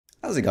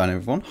How's it going,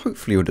 everyone?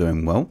 Hopefully you're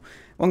doing well.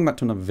 Welcome back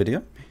to another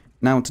video.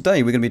 Now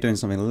today we're going to be doing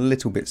something a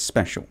little bit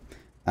special.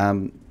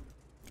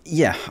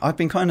 Yeah, I've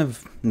been kind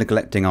of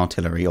neglecting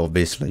artillery,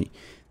 obviously.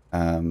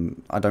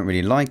 I don't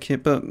really like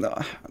it, but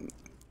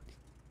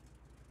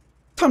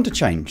time to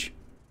change.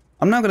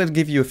 I'm now going to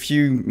give you a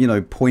few,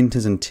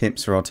 pointers and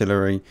tips for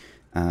artillery,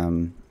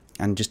 and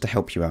just to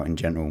help you out in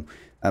general.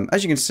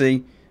 As you can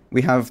see,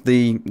 we have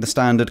the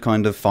standard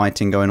kind of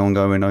fighting going on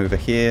over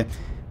here.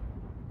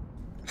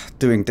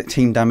 Doing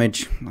team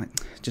damage, like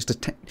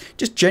just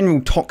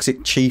general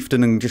toxic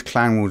chieftain and just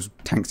clan wars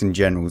tanks in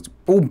general. It's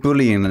all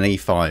bullying an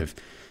E5.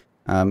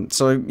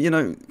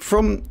 So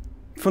from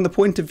the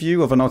point of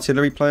view of an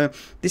artillery player,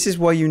 this is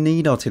why you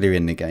need artillery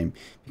in the game,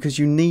 because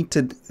you need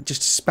to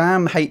just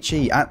spam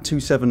HE at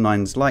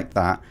 279s like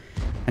that,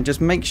 and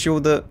just make sure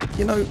that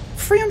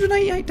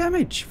 388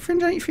 damage,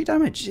 383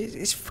 damage.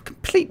 It's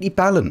completely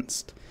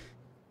balanced,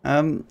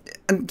 and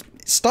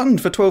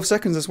stunned for 12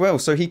 seconds as well,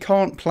 so he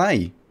can't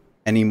play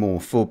anymore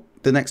for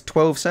the next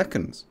 12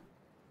 seconds.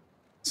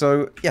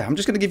 So yeah, I'm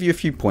just going to give you a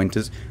few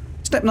pointers.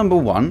 Step number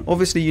one,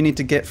 obviously you need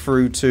to get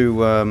through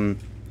to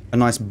a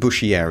nice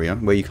bushy area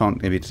where you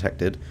can't be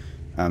detected.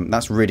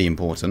 That's really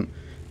important.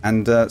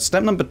 And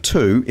step number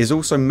two is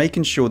also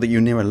making sure that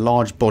you're near a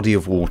large body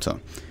of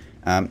water.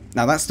 Now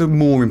that's the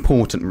more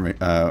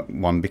important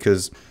one,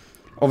 because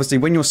obviously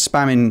when you're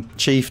spamming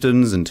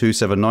chieftains and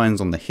 279s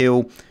on the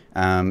hill,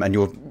 and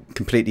you're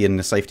completely in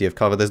the safety of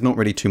cover, there's not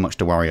really too much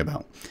to worry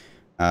about.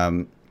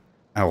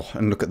 Oh,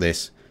 and look at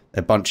this.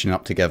 They're bunching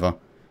up together.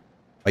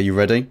 Are you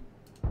ready?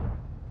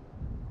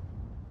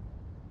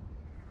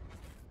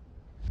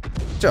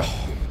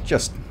 Oh,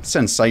 just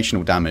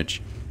sensational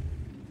damage.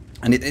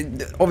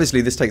 And obviously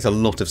this takes a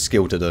lot of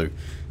skill to do.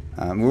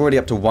 We're already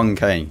up to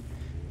 1k.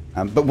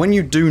 But when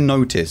you do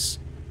notice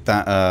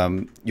that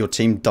your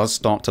team does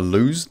start to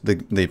lose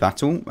the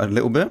battle a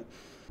little bit,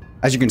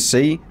 as you can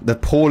see, the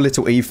poor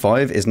little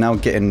E5 is now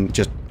getting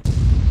just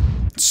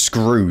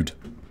screwed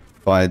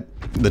by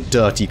the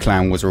dirty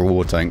clan wars or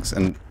war tanks.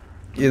 And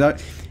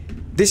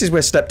this is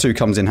where step two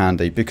comes in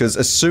handy, because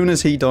as soon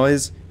as he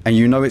dies and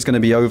it's going to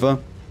be over,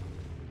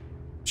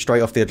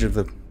 straight off the edge of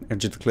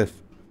the cliff.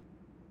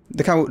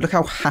 Look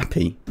how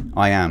happy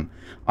I am.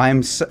 I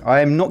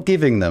am not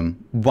giving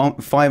them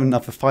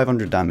another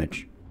 500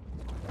 damage.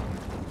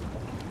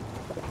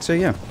 So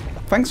yeah,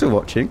 thanks for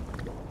watching,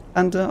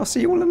 and I'll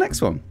see you all in the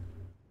next one.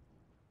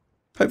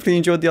 Hopefully you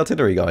enjoyed the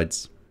artillery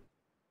guides.